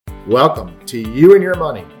Welcome to You and Your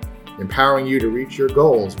Money, empowering you to reach your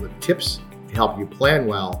goals with tips to help you plan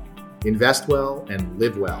well, invest well, and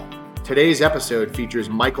live well. Today's episode features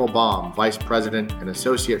Michael Baum, Vice President and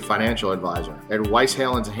Associate Financial Advisor at Weiss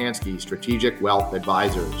Hale & Zahansky Strategic Wealth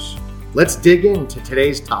Advisors. Let's dig into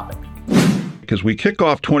today's topic. As we kick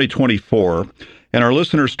off 2024 and our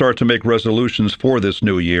listeners start to make resolutions for this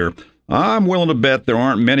new year, I'm willing to bet there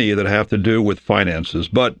aren't many that have to do with finances,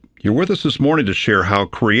 but you're with us this morning to share how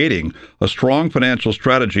creating a strong financial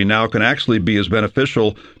strategy now can actually be as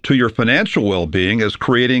beneficial to your financial well-being as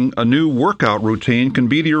creating a new workout routine can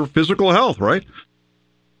be to your physical health, right?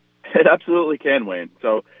 It absolutely can, Wayne.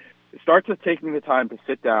 So it starts with taking the time to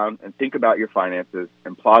sit down and think about your finances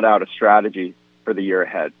and plot out a strategy for the year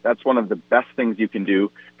ahead. That's one of the best things you can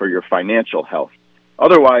do for your financial health.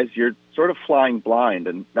 Otherwise, you're sort of flying blind,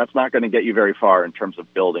 and that's not going to get you very far in terms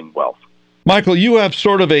of building wealth. Michael, you have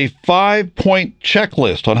sort of a 5-point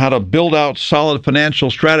checklist on how to build out solid financial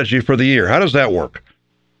strategy for the year. How does that work?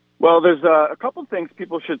 Well, there's a couple things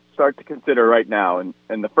people should start to consider right now. And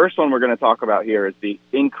the first one we're going to talk about here is the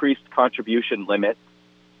increased contribution limit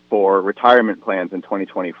for retirement plans in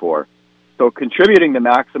 2024. So contributing the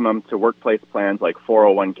maximum to workplace plans like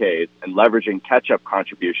 401ks and leveraging catch-up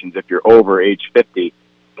contributions if you're over age 50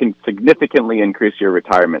 can significantly increase your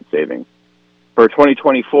retirement savings. For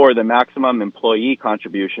 2024, the maximum employee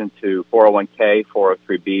contribution to 401k,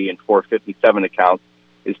 403b, and 457 accounts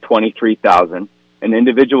is $23,000, and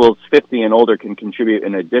individuals 50 and older can contribute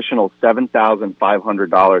an additional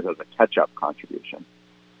 $7,500 as a catch-up contribution.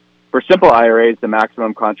 For simple IRAs, the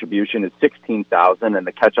maximum contribution is $16,000, and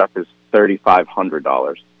the catch-up is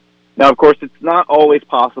 $3,500. Now, of course, it's not always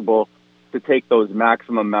possible to take those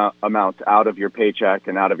maximum amounts out of your paycheck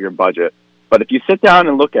and out of your budget. But if you sit down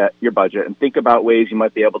and look at your budget and think about ways you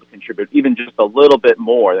might be able to contribute even just a little bit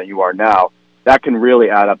more than you are now, that can really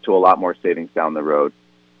add up to a lot more savings down the road.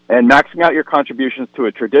 And maxing out your contributions to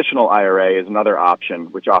a traditional IRA is another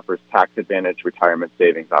option, which offers tax-advantaged retirement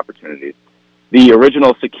savings opportunities. The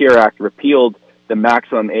original Secure Act repealed the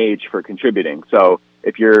maximum age for contributing. So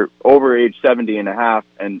if you're over age 70 and a half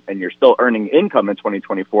and you're still earning income in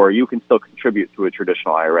 2024, you can still contribute to a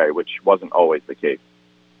traditional IRA, which wasn't always the case.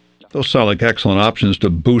 Those sound like excellent options to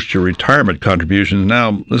boost your retirement contributions.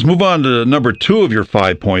 Now, let's move on to number 2 of your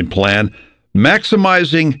 5-point plan,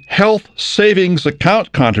 maximizing health savings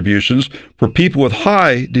account contributions for people with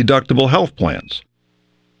high deductible health plans.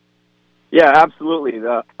 Yeah, absolutely.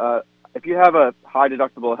 If you have a high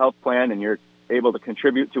deductible health plan and you're able to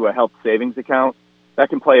contribute to a health savings account, that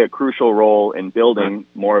can play a crucial role in building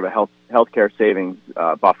more of a healthcare savings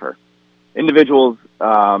buffer. Individuals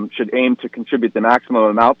should aim to contribute the maximum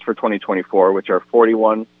amounts for 2024, which are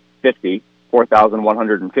 $4,150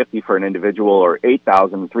 for an individual or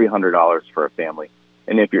 $8,300 for a family.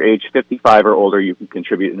 And if you're age 55 or older, you can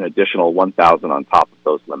contribute an additional $1,000 on top of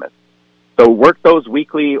those limits. So work those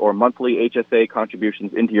weekly or monthly HSA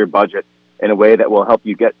contributions into your budget in a way that will help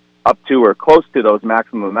you get up to or close to those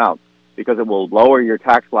maximum amounts, because it will lower your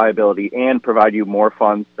tax liability and provide you more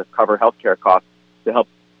funds to cover healthcare costs to help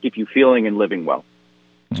keep you feeling and living well.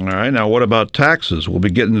 All right. Now, what about taxes? We'll be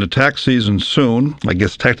getting into tax season soon. I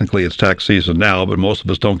guess technically it's tax season now, but most of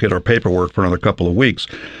us don't get our paperwork for another couple of weeks.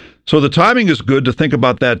 So the timing is good to think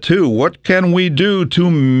about that, too. What can we do to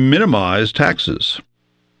minimize taxes?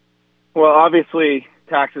 Well, obviously,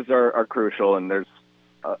 taxes are crucial, and there's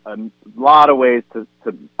a lot of ways to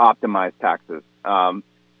optimize taxes.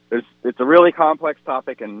 It's a really complex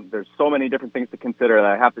topic, and there's so many different things to consider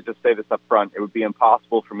that I have to just say this up front. It would be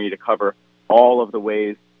impossible for me to cover all of the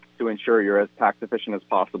ways to ensure you're as tax efficient as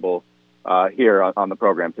possible here on the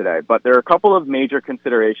program today. But there are a couple of major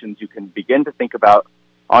considerations you can begin to think about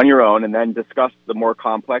on your own and then discuss the more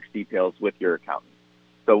complex details with your accountant.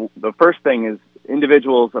 So the first thing is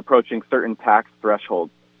individuals approaching certain tax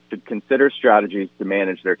thresholds should consider strategies to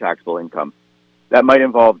manage their taxable income. That might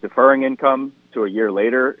involve deferring income to a year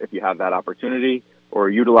later if you have that opportunity, or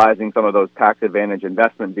utilizing some of those tax advantage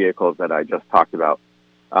investment vehicles that I just talked about.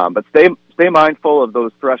 But stay mindful of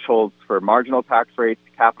those thresholds for marginal tax rates,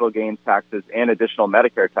 capital gains taxes, and additional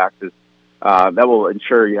Medicare taxes. That will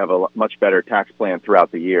ensure you have a much better tax plan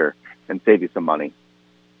throughout the year and save you some money.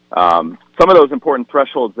 Some of those important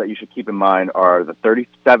thresholds that you should keep in mind are the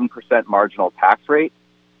 37% marginal tax rate,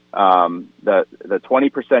 the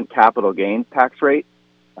 20% capital gains tax rate,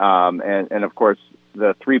 and of course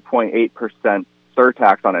the 3.8%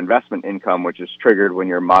 surtax on investment income, which is triggered when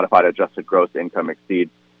your modified adjusted gross income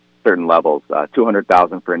exceeds certain levels,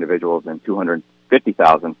 $200,000 for individuals and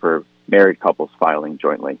 $250,000 for married couples filing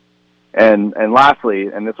jointly. And lastly,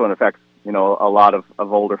 and this one affects a lot of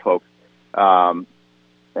older folks,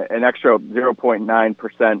 an extra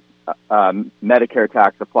 0.9% Medicare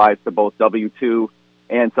tax applies to both W-2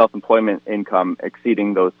 and self-employment income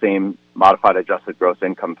exceeding those same modified adjusted gross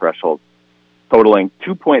income thresholds, totaling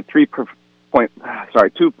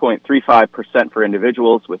 2.35% for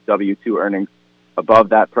individuals with W-2 earnings above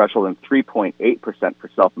that threshold and 3.8% for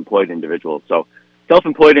self-employed individuals. So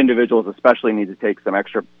self-employed individuals especially need to take some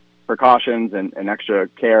extra precautions and extra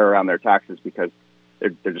care around their taxes because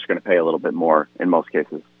they're just going to pay a little bit more in most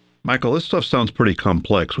cases. Michael, this stuff sounds pretty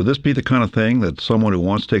complex. Would this be the kind of thing that someone who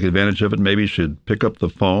wants to take advantage of it maybe should pick up the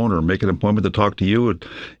phone or make an appointment to talk to you at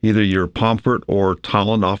either your Pomfret or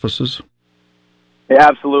Tolland offices? Yeah,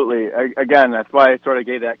 absolutely. Again, that's why I sort of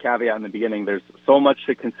gave that caveat in the beginning. There's so much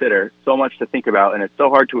to consider, so much to think about, and it's so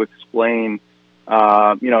hard to explain,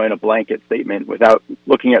 in a blanket statement without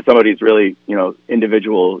looking at somebody's really,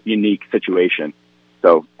 individual, unique situation.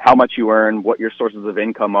 So how much you earn, what your sources of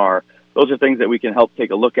income are, those are things that we can help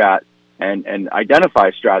take a look at and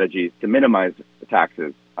identify strategies to minimize the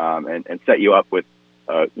taxes and set you up with,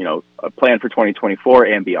 a plan for 2024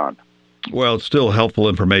 and beyond. Well, it's still helpful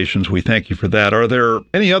information, so we thank you for that. Are there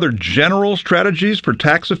any other general strategies for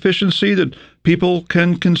tax efficiency that people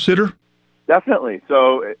can consider? Definitely.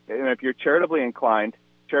 So if you're charitably inclined,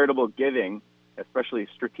 charitable giving, especially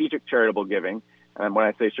strategic charitable giving, and when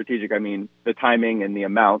I say strategic, I mean the timing and the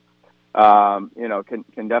amount,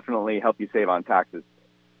 can definitely help you save on taxes.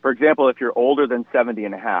 For example, if you're older than 70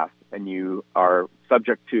 and a half and you are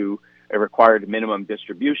subject to a required minimum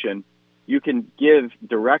distribution, you can give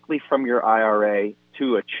directly from your IRA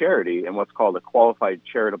to a charity in what's called a qualified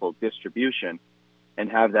charitable distribution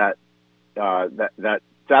and have that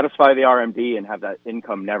satisfy the RMD and have that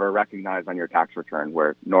income never recognized on your tax return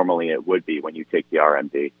where normally it would be when you take the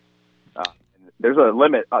RMD. There's a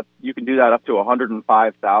limit. You can do that up to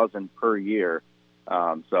 $105,000 per year.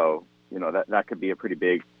 So, that could be a pretty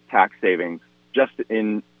big tax savings just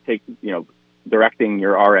in directing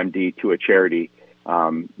your RMD to a charity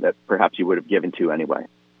that perhaps you would have given to anyway.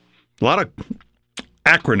 A lot of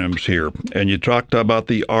acronyms here, and you talked about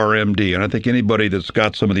the RMD, and I think anybody that's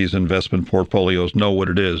got some of these investment portfolios know what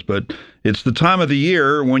it is, but it's the time of the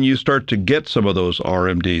year when you start to get some of those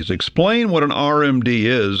RMDs. Explain what an RMD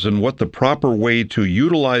is and what the proper way to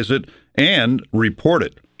utilize it and report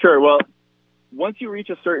it. Sure. Well, once you reach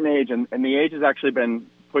a certain age, and the age has actually been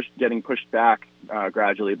getting pushed back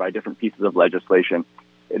gradually by different pieces of legislation.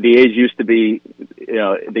 The age used to be,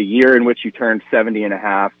 the year in which you turned 70 and a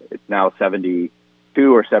half. It's now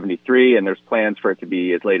 72 or 73, and there's plans for it to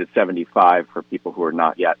be as late as 75 for people who are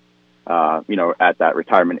not yet, at that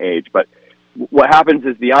retirement age. But what happens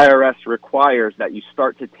is the IRS requires that you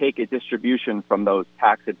start to take a distribution from those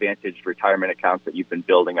tax-advantaged retirement accounts that you've been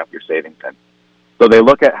building up your savings in. So they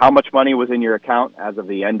look at how much money was in your account as of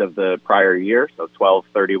the end of the prior year, so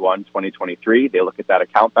 12/31/2023. They look at that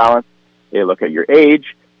account balance. They look at your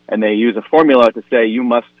age, and they use a formula to say you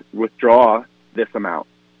must withdraw this amount.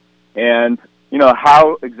 And,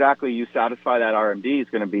 how exactly you satisfy that RMD is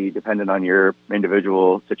going to be dependent on your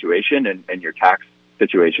individual situation and your tax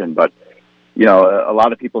situation. But, a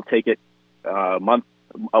lot of people take it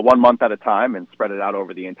 1 month at a time and spread it out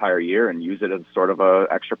over the entire year and use it as sort of a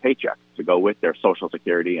extra paycheck to go with their Social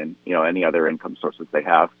Security and, any other income sources they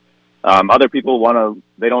have. Other people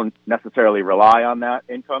they don't necessarily rely on that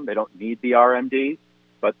income. They don't need the RMD,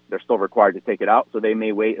 but they're still required to take it out. So they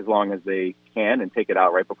may wait as long as they can and take it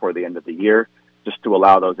out right before the end of the year, just to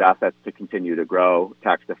allow those assets to continue to grow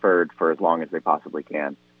tax deferred for as long as they possibly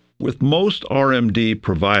can. With most RMD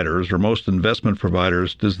providers or most investment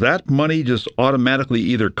providers, does that money just automatically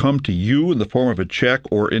either come to you in the form of a check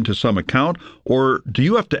or into some account, or do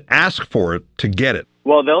you have to ask for it to get it?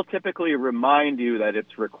 Well, they'll typically remind you that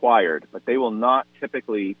it's required, but they will not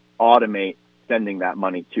typically automate sending that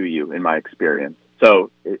money to you, in my experience.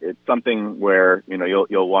 So it's something where,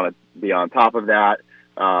 you'll want to be on top of that.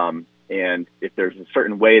 And if there's a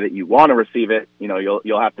certain way that you want to receive it,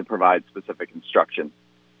 you'll have to provide specific instructions.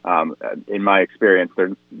 In my experience,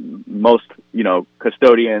 most,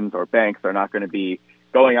 custodians or banks are not going to be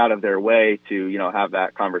going out of their way to, have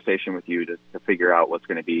that conversation with you to figure out what's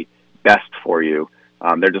going to be best for you.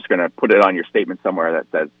 They're just going to put it on your statement somewhere that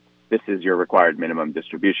says, this is your required minimum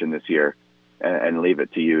distribution this year, and leave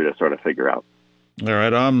it to you to sort of figure out. All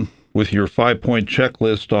right, I'm with your 5-point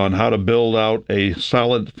checklist on how to build out a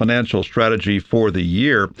solid financial strategy for the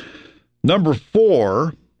year. Number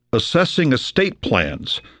 4, assessing estate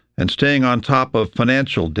plans and staying on top of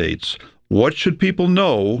financial dates. What should people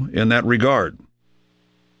know in that regard?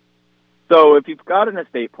 So if you've got an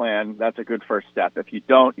estate plan, that's a good first step. If you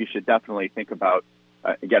don't, you should definitely think about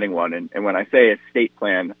getting one. And when I say estate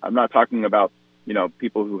plan, I'm not talking about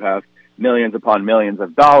people who have millions upon millions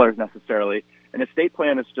of dollars necessarily. An estate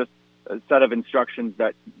plan is just a set of instructions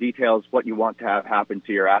that details what you want to have happen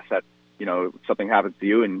to your assets. If something happens to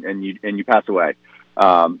you and you pass away.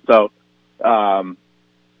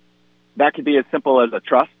 That could be as simple as a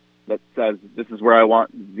trust that says this is where I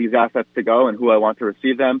want these assets to go and who I want to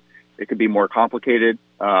receive them. It could be more complicated.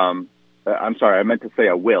 I'm sorry, I meant to say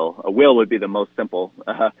a will. A will would be the most simple.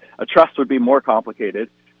 A trust would be more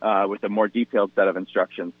complicated with a more detailed set of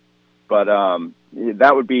instructions. But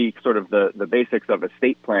that would be sort of the basics of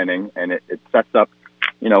estate planning, and it sets up,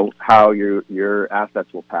 how your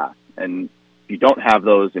assets will pass. And if you don't have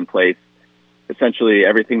those in place, essentially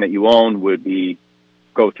everything that you own would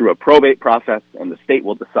go through a probate process, and the state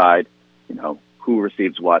will decide, who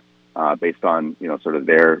receives what based on, sort of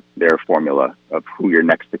their formula of who your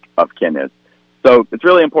next of kin is. So it's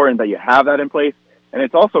really important that you have that in place. And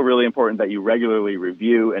it's also really important that you regularly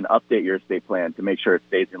review and update your estate plan to make sure it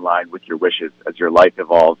stays in line with your wishes as your life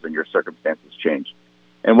evolves and your circumstances change.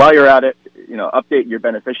 And while you're at it, update your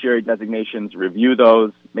beneficiary designations, review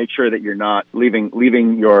those, make sure that you're not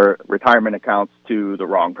leaving your retirement accounts to the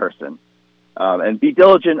wrong person. And be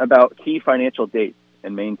diligent about key financial dates,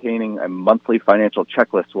 and maintaining a monthly financial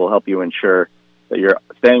checklist will help you ensure that you're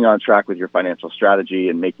staying on track with your financial strategy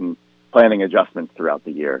and making planning adjustments throughout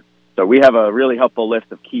the year. So we have a really helpful list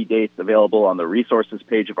of key dates available on the resources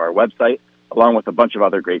page of our website, along with a bunch of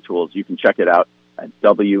other great tools. You can check it out at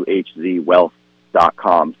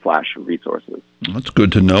whzwealth.com/resources. That's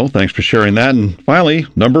good to know. Thanks for sharing that. And finally,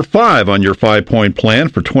 number 5 on your 5-point plan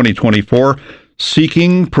for 2024,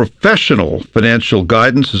 seeking professional financial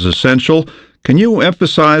guidance is essential. Can you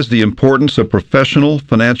emphasize the importance of professional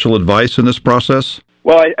financial advice in this process?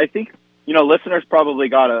 Well, I think, listeners probably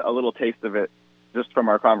got a little taste of it just from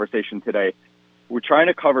our conversation today. We're trying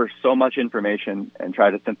to cover so much information and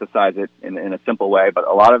try to synthesize it in a simple way, but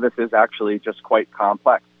a lot of this is actually just quite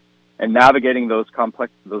complex. And navigating those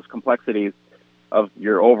complexities of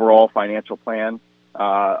your overall financial plan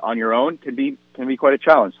on your own can be quite a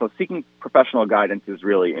challenge. So seeking professional guidance is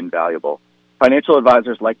really invaluable. Financial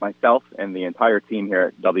advisors like myself and the entire team here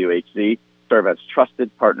at WHZ serve as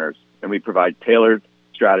trusted partners, and we provide tailored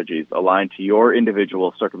strategies aligned to your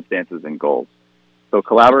individual circumstances and goals. So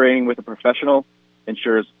collaborating with a professional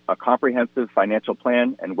ensures a comprehensive financial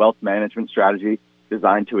plan and wealth management strategy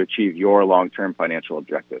designed to achieve your long-term financial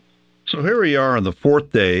objectives. So here we are on the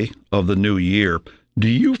 4th day of the new year. Do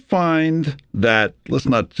you find that, let's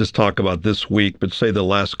not just talk about this week, but say the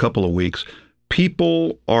last couple of weeks,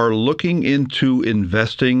 people are looking into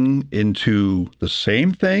investing into the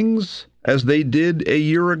same things as they did a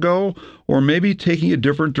year ago, or maybe taking a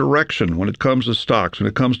different direction when it comes to stocks, when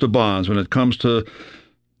it comes to bonds, when it comes to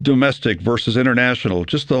domestic versus international,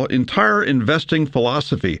 just the entire investing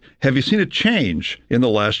philosophy? Have you seen a change in the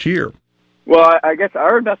last year? Well, I guess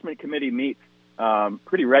our investment committee meets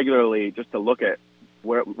pretty regularly just to look at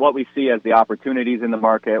what we see as the opportunities in the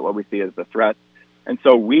market, what we see as the threats. And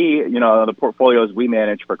so we, the portfolios we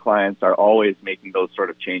manage for clients are always making those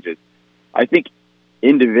sort of changes. I think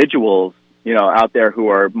individuals, out there who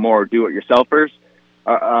are more do-it-yourselfers,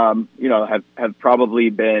 have probably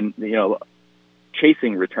been,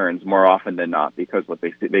 chasing returns more often than not, because what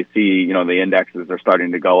they see, the indexes are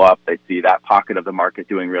starting to go up. They see that pocket of the market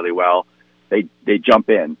doing really well. They jump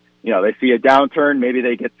in. They see a downturn. Maybe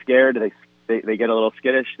they get scared. They get a little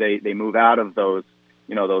skittish. They move out of those,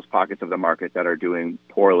 those pockets of the market that are doing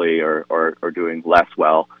poorly or doing less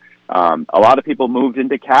well. A lot of people moved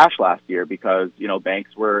into cash last year because,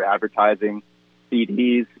 banks were advertising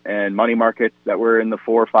CDs and money markets that were in the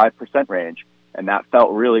 4 or 5% range. And that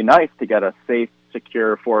felt really nice to get a safe,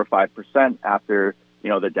 secure 4 or 5% after,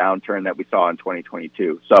 the downturn that we saw in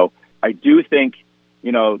 2022. So I do think,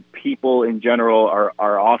 people in general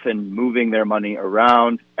are often moving their money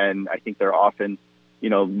around, and I think they're often,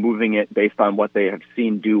 moving it based on what they have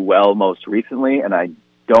seen do well most recently. And I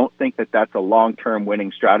don't think that that's a long-term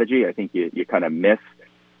winning strategy. I think you kind of miss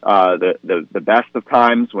the best of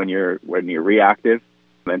times when you're reactive.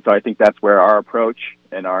 And so I think that's where our approach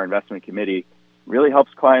and our investment committee really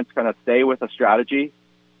helps clients kind of stay with a strategy,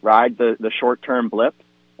 ride the short-term blip,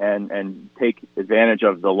 and take advantage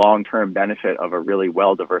of the long-term benefit of a really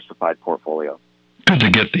well-diversified portfolio. Good to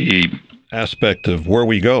get the aspect of where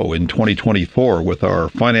we go in 2024 with our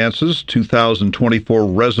finances, 2024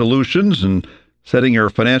 resolutions, and setting your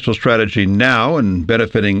financial strategy now and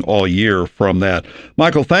benefiting all year from that.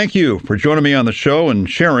 Michael, thank you for joining me on the show and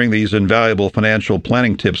sharing these invaluable financial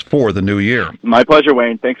planning tips for the new year. My pleasure,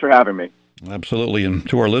 Wayne. Thanks for having me. Absolutely. And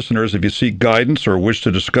to our listeners, if you seek guidance or wish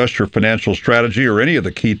to discuss your financial strategy or any of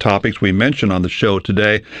the key topics we mentioned on the show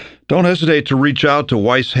today, don't hesitate to reach out to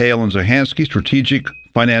Weiss, Hale & Zahansky Strategic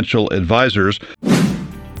Financial Advisors.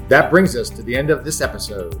 That brings us to the end of this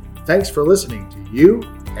episode. Thanks for listening to You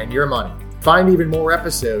and Your Money. Find even more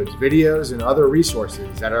episodes, videos, and other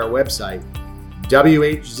resources at our website,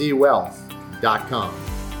 whzwealth.com.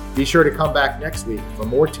 Be sure to come back next week for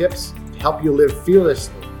more tips to help you live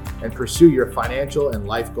fearlessly and pursue your financial and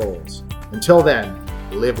life goals. Until then,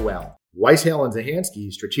 live well. Weiss, Hale &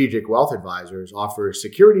 Zahansky Strategic Wealth Advisors offers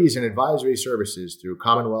securities and advisory services through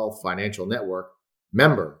Commonwealth Financial Network,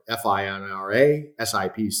 member FINRA,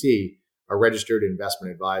 SIPC, a registered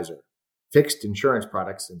investment advisor. Fixed insurance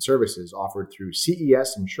products and services offered through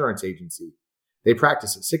CES Insurance Agency. They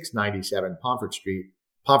practice at 697 Pomfret Street,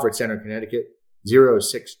 Pomfret Center, Connecticut,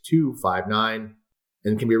 06259,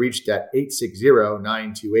 and can be reached at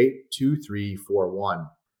 860-928-2341.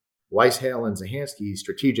 Weiss, Hale & Zahansky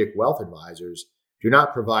Strategic Wealth Advisors do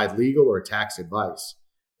not provide legal or tax advice.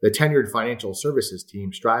 The tenured financial services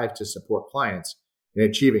team strives to support clients in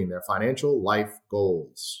achieving their financial life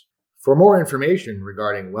goals. For more information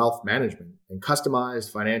regarding wealth management and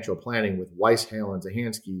customized financial planning with Weiss, Hale &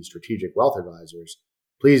 Zahansky Strategic Wealth Advisors,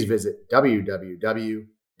 please visit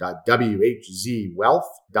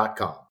www.whzwealth.com.